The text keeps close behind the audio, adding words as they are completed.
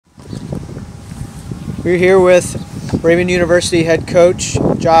We're here with Cabrini University head coach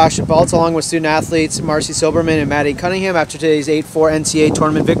Josh Baltz, along with student athletes Marcie Silberman and Madi Cunningham, after today's 8-4 NCAA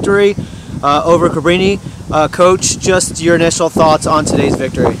tournament victory over Cabrini. Coach, just your initial thoughts on today's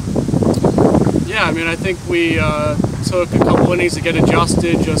victory. Yeah, I mean, I think we took a couple innings to get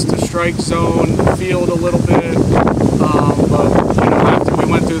adjusted, just to strike zone, field a little bit. But you know, after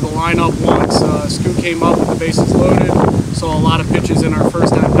we went through the lineup once, Scoot came up with the bases loaded, saw a lot of pitches in our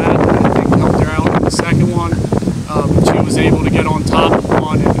first at bat, and I think helped her out in the second one. She was able to get on top of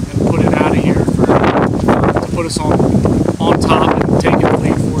one and put it out of here to put us on top and take the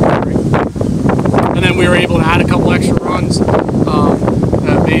lead 4-3. And then we were able to add a couple extra runs.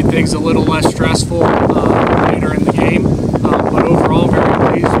 That made things a little less stressful later in the game. But overall, very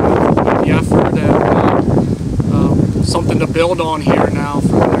pleased with the effort and something to build on here now for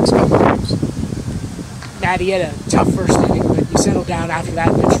the next couple of games. Madi had a tough first inning, but you settled down after that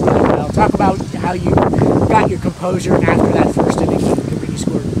and pitched really well. Talk about how you got your composure after that first inning when Cabrini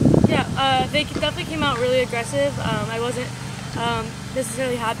scored. Yeah, they definitely came out really aggressive. I wasn't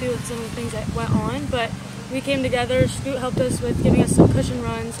necessarily happy with some of the things that went on, but we came together. Scoot helped us with giving us some cushion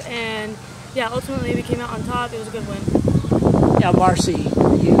runs, and yeah, ultimately we came out on top. It was a good win. Yeah, Marcie,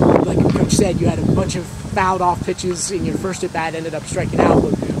 you, like Coach said, you had a bunch of fouled off pitches in your first at bat, ended up striking out.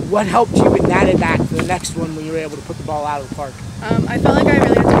 But what helped you in that at bat for the next one when you were able to put the ball out of the park? I felt like I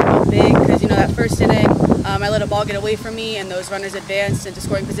really had to come out big because, you know, that first inning, I let a ball get away from me and those runners advanced into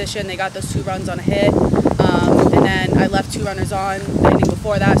scoring position. They got those 2 runs on a hit, and then I left 2 runners on the inning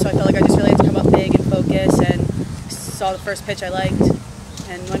before that, so I felt like I just really had to come up big and focus, and saw the first pitch I liked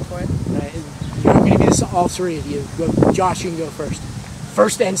and went for it. Right. I'm going to give this to all 3 of you. Josh, you can go first.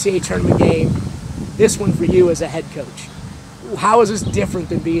 First NCAA tournament game, this one for you as a head coach. How is this different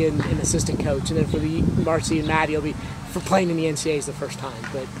than being an assistant coach? And then for the Marcie and Madi, it'll be for playing in the NCAAs the first time.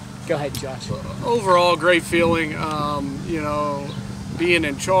 But go ahead, Josh. Overall, great feeling. You know, being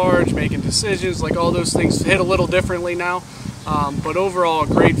in charge, making decisions, like all those things hit a little differently now. But overall, a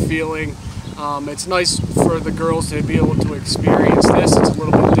great feeling. It's nice for the girls to be able to experience this. It's a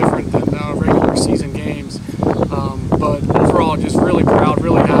little bit different than regular season games. But overall, just really proud,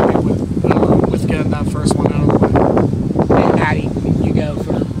 really happy with getting that first one out of the way. And Madi, you go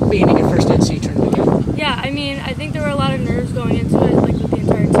for being in your first NCAA tournament game. Yeah, I mean, I think there were a lot of nerves going into it, like with the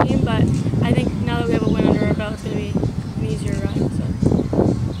entire team, but I think now that we have a win under our belt, it's going to be an easier ride. So.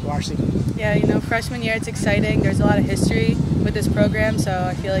 Marcie. Yeah, you know, freshman year, it's exciting. There's a lot of history with this program, so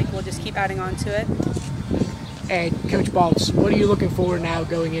I feel like we'll just keep adding on to it. And Coach Baltz, what are you looking forward now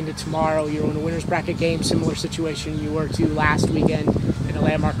going into tomorrow? You're in a winner's bracket game, similar situation you were to last weekend in a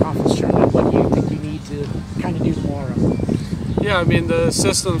landmark conference tournament. What do you think you need to kind of do tomorrow? Yeah, I mean, the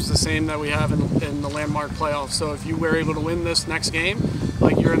system's the same that we have in the landmark playoffs. So if you were able to win this next game,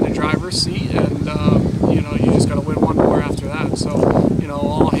 like, you're in the driver's seat, and you know, you just got to win one more after that. So, you know,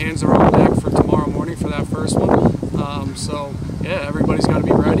 all hands are on deck for tomorrow morning for that first one. So yeah, everybody's got to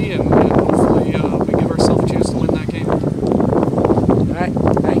be ready and hopefully